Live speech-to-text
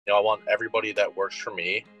I want everybody that works for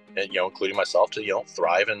me, and, including myself, to,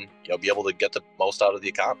 thrive and, be able to get the most out of the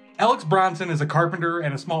economy. Alex Bronson is a carpenter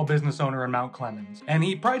and a small business owner in Mount Clemens, and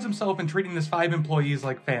he prides himself in treating his 5 employees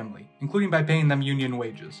like family, including by paying them union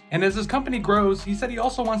wages. And as his company grows, he said he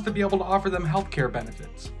also wants to be able to offer them healthcare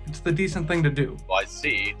benefits. It's the decent thing to do. Well, I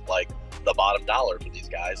see, the bottom dollar for these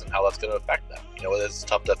guys and how that's going to affect them. It's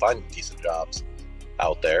tough to find decent jobs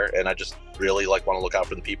out there, and I just really want to look out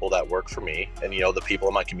for the people that work for me and the people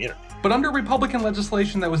in my community. But under Republican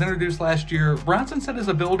legislation that was introduced last year, Bronson said his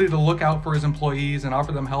ability to look out for his employees and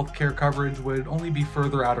offer them health care coverage would only be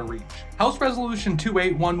further out of reach. House Resolution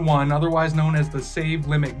 2811, otherwise known as the Save,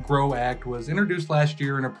 Limit, Grow Act, was introduced last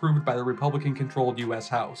year and approved by the Republican-controlled U.S.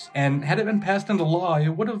 House. And had it been passed into law, it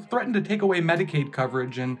would have threatened to take away Medicaid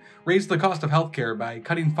coverage and raise the cost of health care by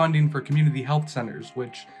cutting funding for community health centers,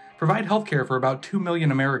 which provide health care for about 2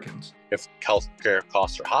 million Americans. If healthcare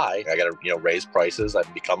costs are high, I got to raise prices. I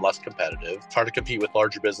become less competitive. It's hard to compete with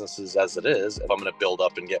larger businesses as it is. If I'm going to build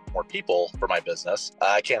up and get more people for my business,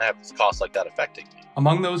 I can't have costs like that affecting me.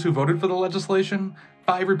 Among those who voted for the legislation,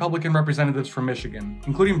 5 Republican representatives from Michigan,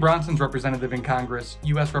 including Bronson's representative in Congress,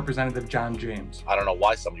 U.S. Representative John James. I don't know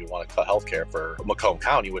why somebody would want to cut healthcare for Macomb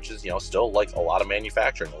County, which is, still a lot of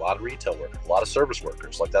manufacturing, a lot of retail workers, a lot of service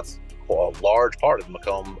workers. That's a large part of the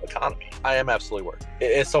Macomb economy. I am absolutely worried.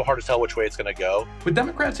 It's so hard to tell which way it's going to go. With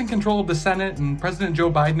Democrats in control of the Senate and President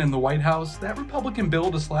Joe Biden in the White House, that Republican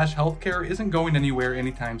bill to slash healthcare isn't going anywhere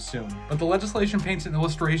anytime soon. But the legislation paints an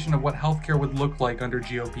illustration of what healthcare would look like under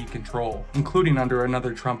GOP control, including under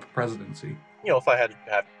another Trump presidency. If I had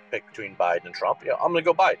to pick between Biden and Trump, I'm going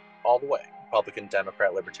to go Biden all the way. Republican,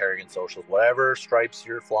 Democrat, Libertarian, Socialist, whatever stripes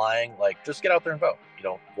you're flying, just get out there and vote.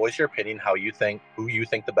 Voice your opinion, who you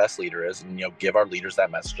think the best leader is, and give our leaders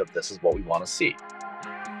that message of this is what we want to see.